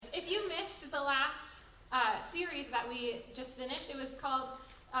series that we just finished. It was called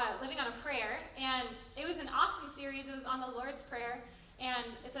Living on a Prayer, and it was an awesome series. It was on the Lord's Prayer, and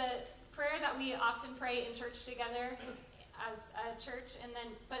it's a prayer that we often pray in church together as a church,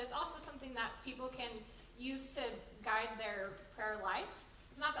 but it's also something that people can use to guide their prayer life.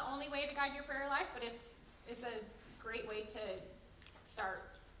 It's not the only way to guide your prayer life, but it's a great way to start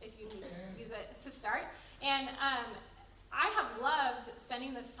if you need to use it to start. And I have loved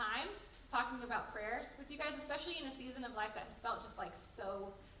spending this time talking about prayer with you guys, especially in a season of life that has felt just like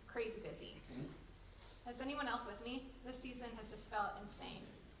so crazy busy. Is anyone else with me? This season has just felt insane,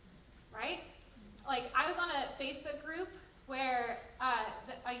 right? Like, I was on a Facebook group where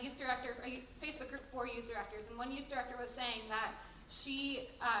a youth director, a Facebook group for youth directors, and one youth director was saying that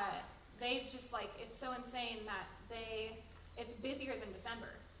they just like, it's so insane that it's busier than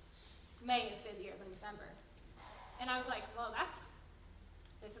December. May is busier than December. And I was like, well, that's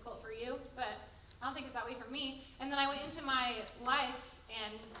difficult for you, but I don't think it's that way for me. And then I went into my life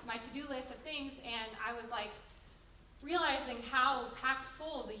and my to-do list of things, and I was like realizing how packed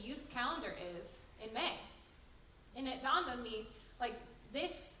full the youth calendar is in May. And it dawned on me, like,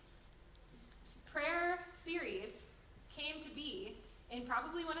 this prayer series came to be in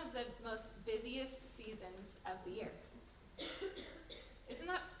probably one of the most busiest seasons of the year. Isn't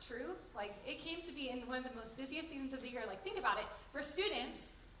that true? Like, it came to be in one of the most busiest seasons of the year. Like, think about it. For students,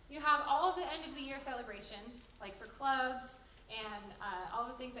 you have all of the end of the year celebrations, like for clubs and all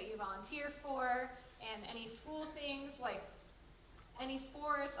the things that you volunteer for, and any school things, like any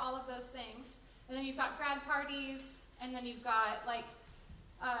sports, all of those things. And then you've got grad parties, and then you've got like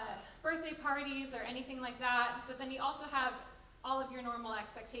birthday parties or anything like that. But then you also have all of your normal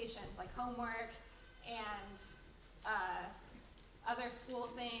expectations, like homework and other school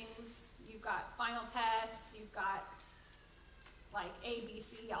things. You've got final tests, you've got like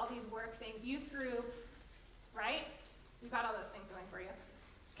ABC, all these work things, youth group, right? You've got all those things going for you.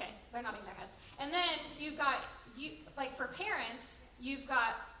 Okay, they're nodding their heads. And then you've got, like for parents, you've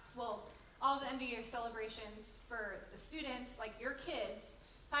got, well, all the end of year celebrations for the students, like your kids,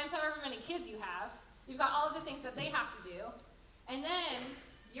 times however many kids you have. You've got all of the things that they have to do. And then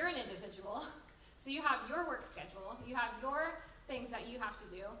you're an individual, so you have your work schedule, you have your things that you have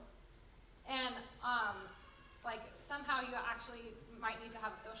to do. And like somehow you actually might need to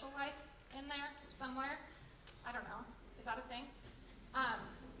have a social life in there somewhere. I don't know. Is that a thing?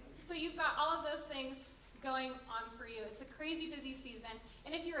 So you've got all of those things going on for you. It's a crazy busy season.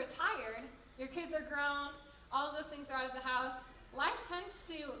 And if you're retired, your kids are grown, all of those things are out of the house, life tends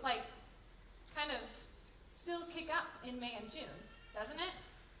to like kind of still kick up in May and June, doesn't it?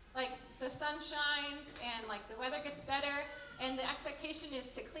 Like the sun shines and like the weather gets better and the expectation is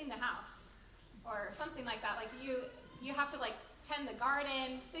to clean the house or something like that. Like you have to like tend the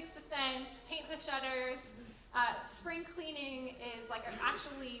garden, fix the fence, paint the shutters. Spring cleaning is like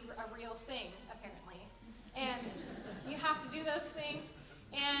actually a real thing, apparently. And you have to do those things.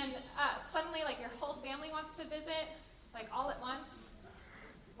 And suddenly like your whole family wants to visit, like all at once.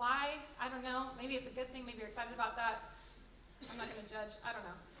 Why? I don't know. Maybe it's a good thing. Maybe you're excited about that. I'm not going to judge. I don't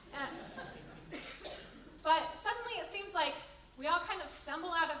know. But suddenly it seems like we all kind of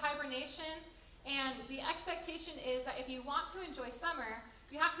stumble out of hibernation, and the expectation is that if you want to enjoy summer,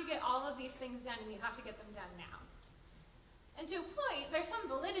 you have to get all of these things done, and you have to get them done now. And to a point, there's some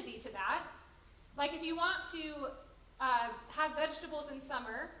validity to that. Like if you want to have vegetables in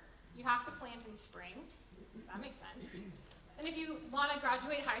summer, you have to plant in spring. That makes sense. And if you want to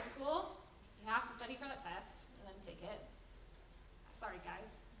graduate high school, you have to study for the test and then take it. Sorry, guys.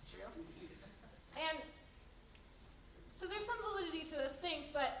 It's true. And so there's some validity to those things,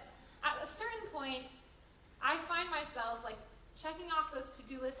 but at a certain point, I find myself like checking off those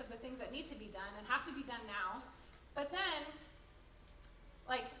to-do lists of the things that need to be done and have to be done now. But then,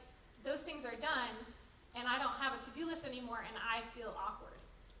 like, those things are done, and I don't have a to-do list anymore, and I feel awkward.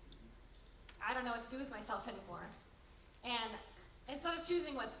 I don't know what to do with myself anymore. And instead of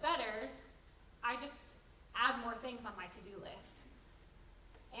choosing what's better, I just add more things on my to-do list.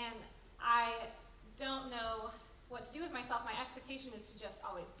 And I don't know what to do with myself. My expectation is to just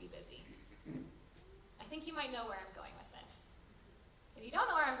always be busy. I think you might know where I'm going with this. If you don't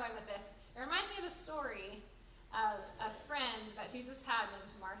know where I'm going with this, it reminds me of a story of a friend that Jesus had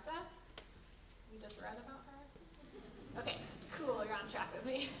named Martha. You just read about her? Okay, cool, you're on track with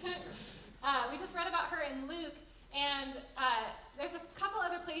me. We just read about her in Luke, and there's a couple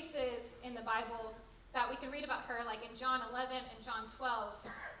other places in the Bible that we can read about her, like in John 11 and John 12.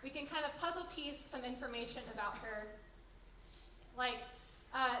 We can kind of puzzle piece some information about her. Like,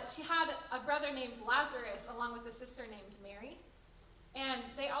 she had a brother named Lazarus along with a sister named Mary. And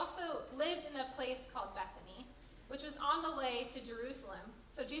they also lived in a place called Bethany, which was on the way to Jerusalem.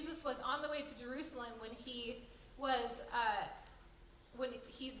 So Jesus was on the way to Jerusalem when he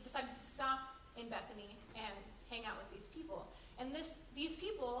decided to stop in Bethany and hang out with these people. And these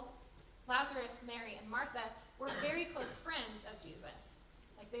people, Lazarus, Mary, and Martha, were very close friends of Jesus.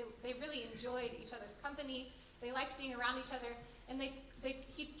 Like they really enjoyed each other's company. They liked being around each other, and this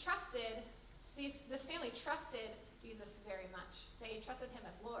family trusted Jesus very much. They trusted him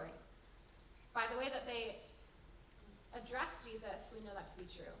as Lord. By the way that they addressed Jesus, we know that to be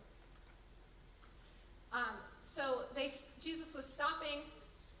true. Jesus was stopping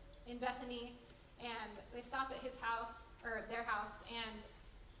in Bethany, and they stopped at his house, or their house, and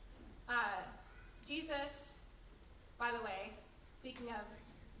Jesus, by the way, speaking of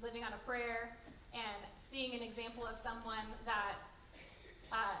living on a prayer and seeing an example of someone that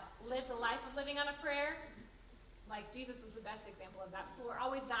lived a life of living on a prayer, like Jesus was the best example of that. People were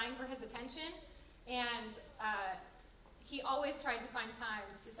always dying for his attention, and he always tried to find time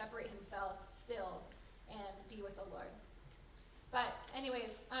to separate himself still and be with the Lord. But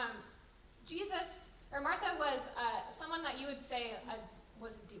anyways, Martha was someone that you would say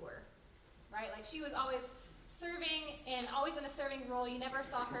was a doer, right? Like she was always serving and always in a serving role. You never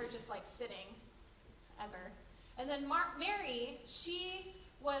saw her just like sitting, ever. And then Mary, she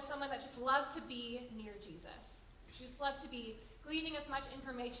was someone that just loved to be near Jesus. She just loved to be gleaning as much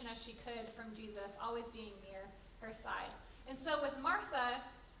information as she could from Jesus, always being near her side. And so with Martha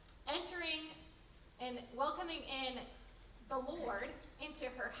entering and welcoming in the Lord into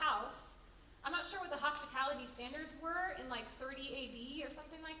her house, I'm not sure what the hospitality standards were in like 30 AD or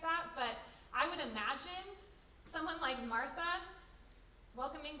something like that, but I would imagine someone like Martha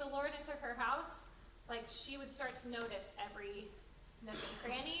welcoming the Lord into her house, like she would start to notice every nook and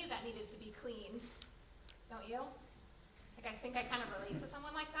cranny that needed to be cleaned. Don't you? Like I think I kind of relate to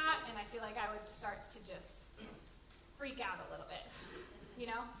someone like that, and I feel like I would start to just freak out a little bit, you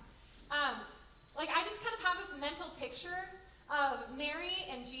know? Like I just kind of have this mental picture of Mary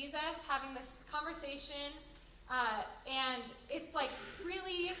and Jesus having this conversation, and it's like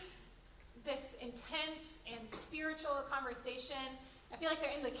really this intense and spiritual conversation. I feel like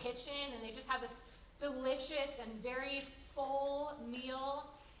they're in the kitchen and they just have this delicious and very full meal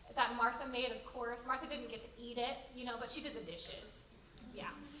that Martha made, of course. Martha didn't get to eat it, but she did the dishes. Yeah.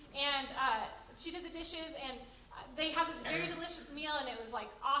 And she did the dishes, and they had this very delicious meal, and it was like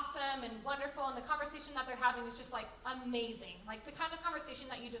awesome and wonderful, and the conversation that they're having is just like amazing. Like the kind of conversation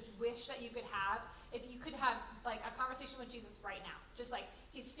that you just wish that you could have if you could have like a conversation with Jesus right now. Just like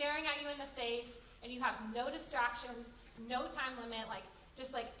he's staring at you in the face, and you have no distractions, no time limit, like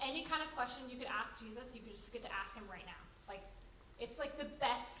just like any kind of question you could ask Jesus, you could just get to ask him right now. Like it's like the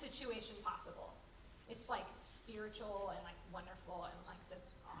best situation possible. It's like spiritual and like wonderful and like the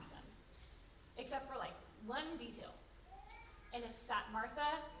awesome. Except for like one detail. And it's that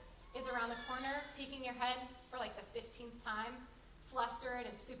Martha is around the corner, peeking her head for like the 15th time, flustered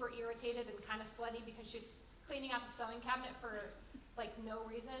and super irritated and kind of sweaty because she's cleaning out the sewing cabinet for like no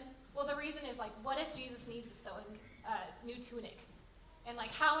reason. Well, the reason is like, what if Jesus needs a new tunic? And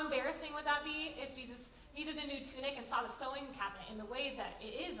like, how embarrassing would that be if Jesus needed a new tunic and saw the sewing cabinet in the way that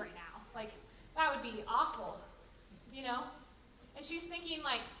it is right now? Like, that would be awful, And she's thinking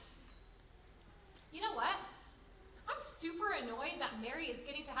like, you know what? I'm super annoyed that Mary is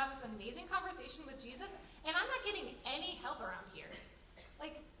getting to have this amazing conversation with Jesus, and I'm not getting any help around here.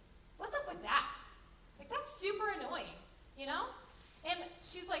 Like, what's up with that? Like, that's super annoying, And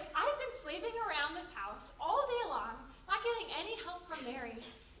she's like, I've been slaving around this house all day long, not getting any help from Mary.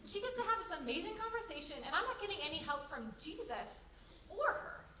 She gets to have this amazing conversation, and I'm not getting any help from Jesus or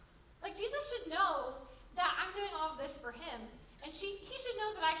her. Like, Jesus should know that I'm doing all of this for him, and he should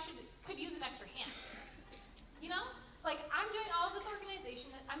know that I could use an extra hand. Like, I'm doing all of this organization,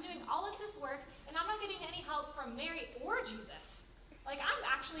 I'm doing all of this work, and I'm not getting any help from Mary or Jesus. Like, I'm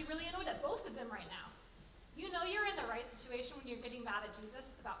actually really annoyed at both of them right now. You're in the right situation when you're getting mad at Jesus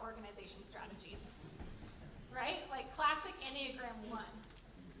about organization strategies. Right? Like, classic Enneagram 1.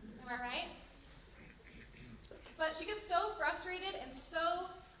 Am I right? But she gets so frustrated and so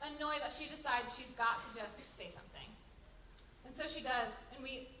annoyed that she decides she's got to just say something. And so she does, and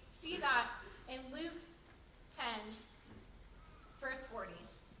we see that in Luke 10, verse 40.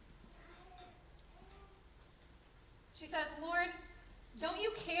 She says, Lord, don't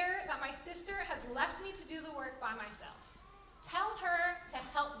you care that my sister has left me to do the work by myself? Tell her to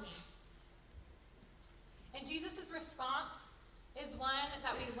help me. And Jesus' response is one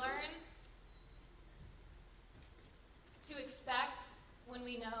that we learn to expect when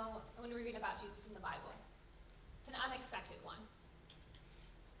we read about Jesus in the Bible. It's an unexpected one.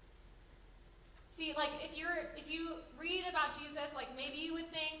 See, like, if you read about Jesus, like, maybe you would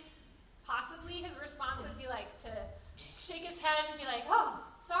think possibly his response would be like to shake his head and be like, oh,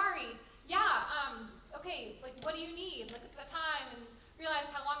 sorry, yeah, okay, like, what do you need? Look at the time and realize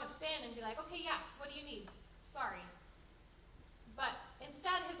how long it's been and be like, okay, yes, what do you need? Sorry. But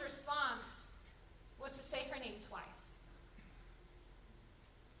instead, his response was to say her name twice.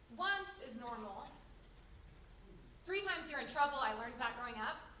 Once is normal. 3 times you're in trouble. I learned that growing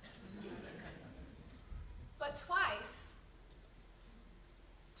up. But twice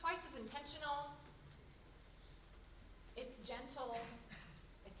is intentional, it's gentle,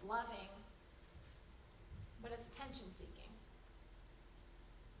 it's loving, but it's attention-seeking.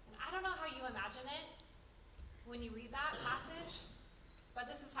 And I don't know how you imagine it when you read that passage, but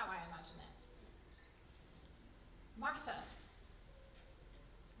this is how I imagine it. Martha,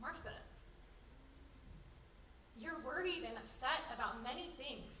 you're worried and upset about many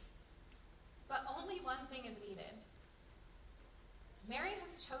things, but only one thing is needed. Mary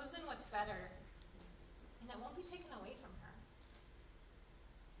has chosen what's better, and it won't be taken away from her.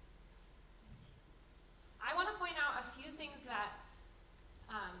 I want to point out a few things that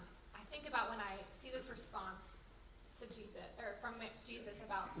I think about when I see this response to Jesus, or from Jesus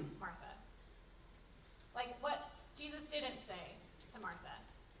about Martha. Like what Jesus didn't say to Martha.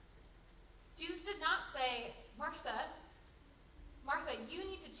 Jesus did not say, Martha, you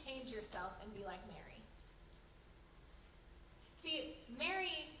need to change yourself and be like Mary. See,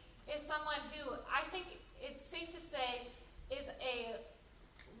 Mary is someone who I think it's safe to say is a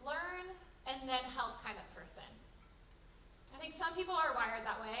learn and then help kind of person. I think some people are wired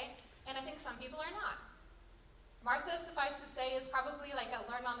that way, and I think some people are not. Martha, suffice to say, is probably like a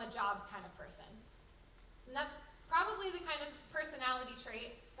learn-on-the-job kind of person. And that's probably the kind of personality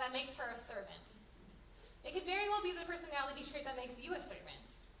trait that makes her a servant. It could very well be the personality trait that makes you a servant.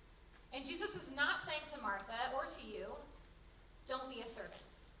 And Jesus is not saying to Martha or to you, don't be a servant.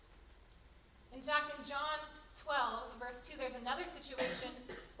 In fact, in John 12, verse 2, there's another situation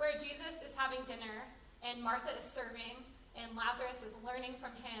where Jesus is having dinner, and Martha is serving, and Lazarus is learning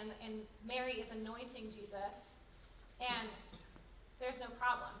from him, and Mary is anointing Jesus, and there's no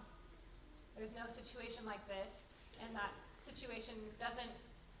problem. There's no situation like this, and that situation doesn't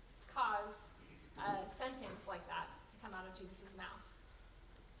cause a sentence like that to come out of Jesus' mouth.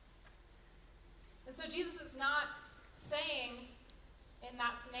 And so Jesus is not saying in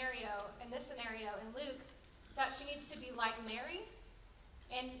this scenario in Luke, that she needs to be like Mary,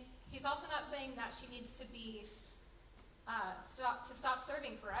 and he's also not saying that she needs to be stop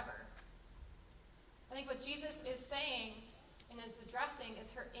serving forever. I think what Jesus is saying and is addressing is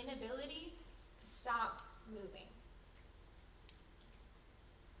her inability to stop moving.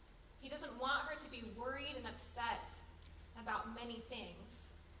 He doesn't want her to be worried and upset about many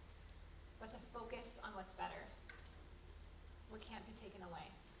things, but to focus on what's better, what can't be taken away.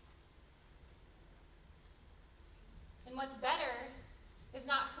 And what's better is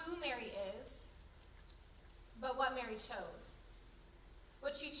not who Mary is, but what Mary chose.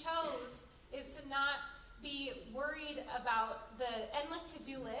 What she chose is to not be worried about the endless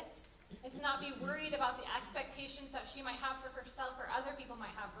to-do list, and to not be worried about the expectations that she might have for herself or other people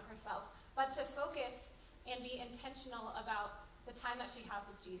might have for herself, but to focus and be intentional about the time that she has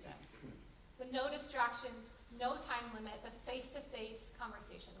with Jesus. The no distractions, no time limit, the face-to-face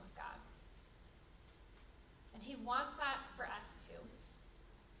conversation with God. And he wants that for us too.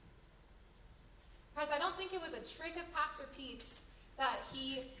 Guys, I don't think it was a trick of Pastor Pete's that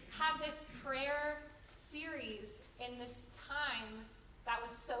he had this prayer series in this time that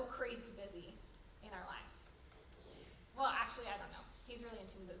was so crazy busy in our life. Well, actually, I don't know. He's really in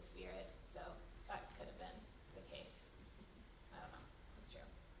tune with the Spirit, so that could have been the case. I don't know. It's true.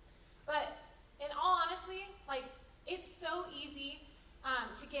 But in all honesty, like, it's so easy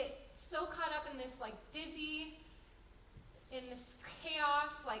to get so caught up in this, like, in this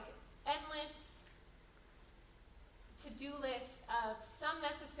chaos, like, endless to-do list of some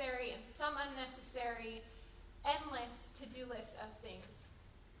necessary and some unnecessary, endless to-do list of things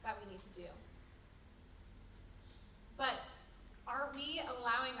that we need to do. But are we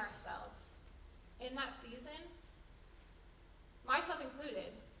allowing ourselves in that season, myself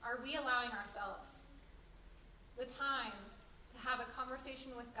included, are we allowing ourselves the time to have a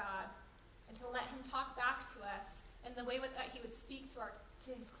conversation with God and to let him talk back to us in the way that he would speak to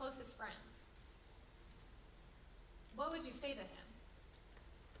his closest friends? What would you say to him?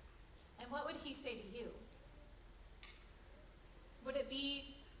 And what would he say to you? Would it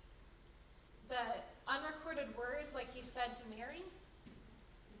be the unrecorded words like he said to Mary?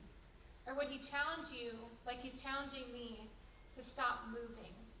 Or would he challenge you like he's challenging me to stop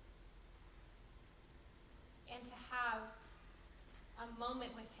moving?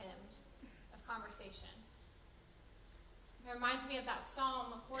 moment with him of conversation. It reminds me of that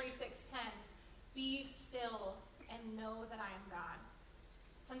Psalm 46:10, "Be still and know that I am God."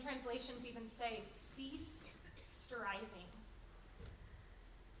 Some translations even say, "Cease striving."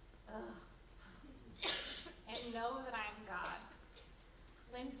 And know that I am God.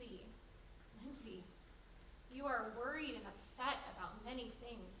 Lindsay, you are worried and upset about many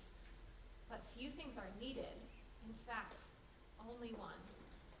things, but few things are needed. In fact, only one.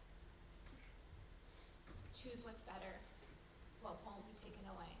 Choose what's better. What won't be taken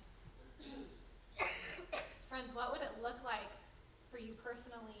away. Friends, what would it look like for you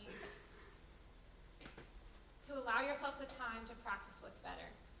personally to allow yourself the time to practice what's better?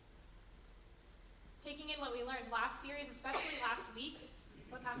 Taking in what we learned last series, especially last week,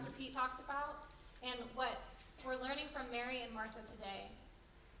 what Pastor Pete talked about, and what we're learning from Mary and Martha today.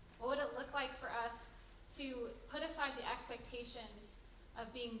 What would it look like for us to put aside the expectations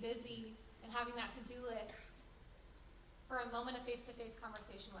of being busy and having that to-do list for a moment of face-to-face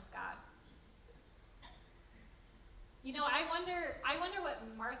conversation with God? You know, I wonder what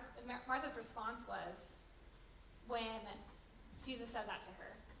Martha's response was when Jesus said that to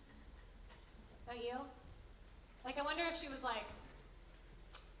her. Don't you? Like, I wonder if she was like,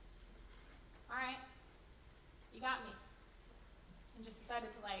 all right, you got me. And just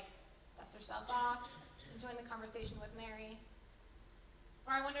decided to, like, dust herself off and join the conversation with Mary.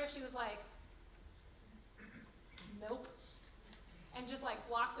 Or I wonder if she was like, nope. And just, like,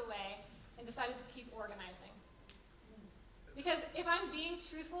 walked away and decided to keep organizing. Because if I'm being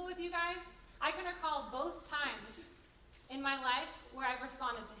truthful with you guys, I can recall both times in my life where I've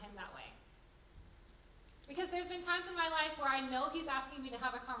responded to him that way. Because there's been times in my life where I know he's asking me to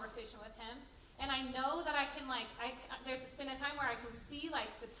have a conversation with him, and I know that I can, like, there's been a time where I can see,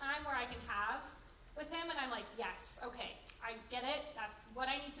 like, the time where I can have with him, and I'm like, yes, okay, I get it, that's what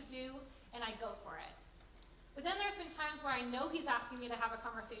I need to do, and I go for it. But then there's been times where I know he's asking me to have a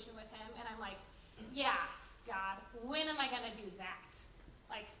conversation with him, and I'm like, yeah, God, when am I going to do that?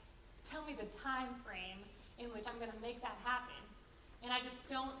 Like, tell me the time frame in which I'm going to make that happen. And I just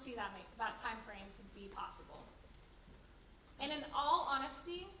don't see that time frame to be possible. And in all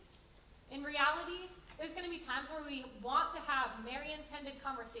honesty, in reality, there's going to be times where we want to have Mary-intended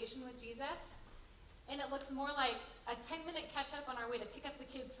conversation with Jesus, and it looks more like a 10-minute catch-up on our way to pick up the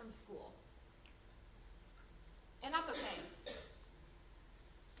kids from school. And that's okay.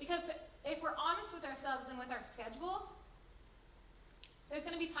 Because if we're honest with ourselves and with our schedule, there's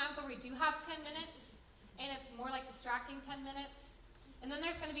going to be times where we do have 10 minutes, and it's more like distracting 10 minutes. And then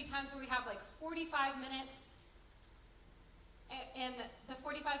there's going to be times where we have like 45 minutes, and the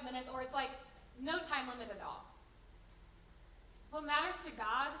 45 minutes, or it's like no time limit at all. What matters to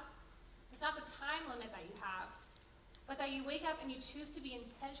God is not the time limit that you have, but that you wake up and you choose to be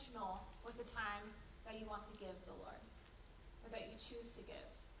intentional with the time that you want to give the Lord, or that you choose to give.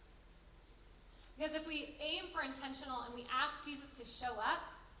 Because if we aim for intentional and we ask Jesus to show up,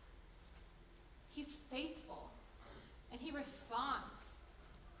 he's faithful, and he responds.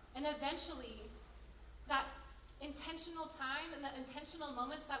 And eventually, that intentional time and the intentional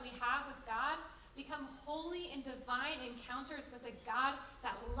moments that we have with God become holy and divine encounters with a God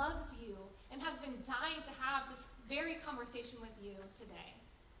that loves you and has been dying to have this very conversation with you today.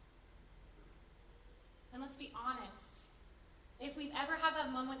 And let's be honest. If we've ever had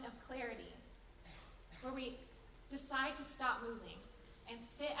that moment of clarity where we decide to stop moving and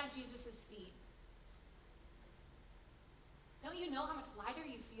sit at Jesus' feet, don't you know how much lighter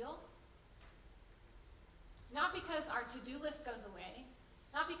you feel? Not because our to-do list goes away,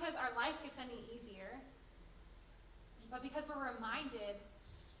 not because our life gets any easier, but because we're reminded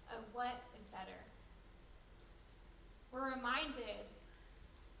of what is better. We're reminded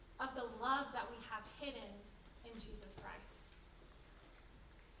of the love that we have hidden in Jesus Christ,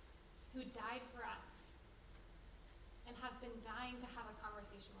 who died for us and has been dying to have a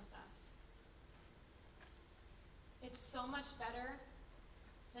conversation with us. It's so much better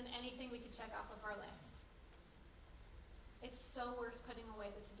than anything we could check off of our list. It's so worth putting away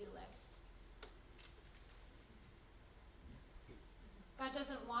the to-do list. God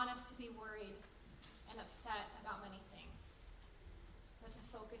doesn't want us to be worried and upset about many things, but to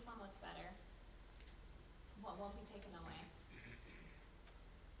focus on what's better, what won't be taken away.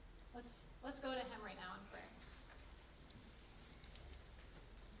 Let's go to him right now in prayer.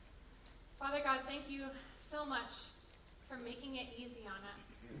 Father God, thank you so much for making it easy on us,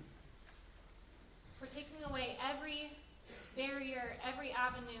 for taking away every barrier, every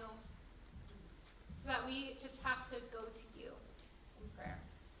avenue, so that we just have to go to you in prayer.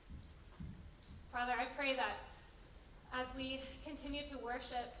 Father, I pray that as we continue to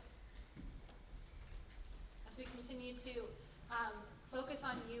worship, as we continue to focus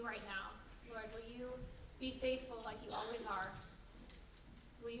on you right now, Lord, will you be faithful like you always are?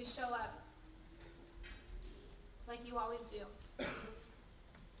 Will you show up like you always do?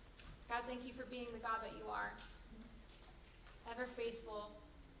 God, thank you for being the God that you are, ever faithful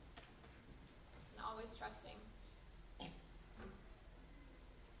and always trusting.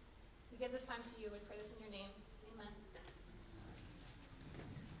 We give this time to you and pray this in your name.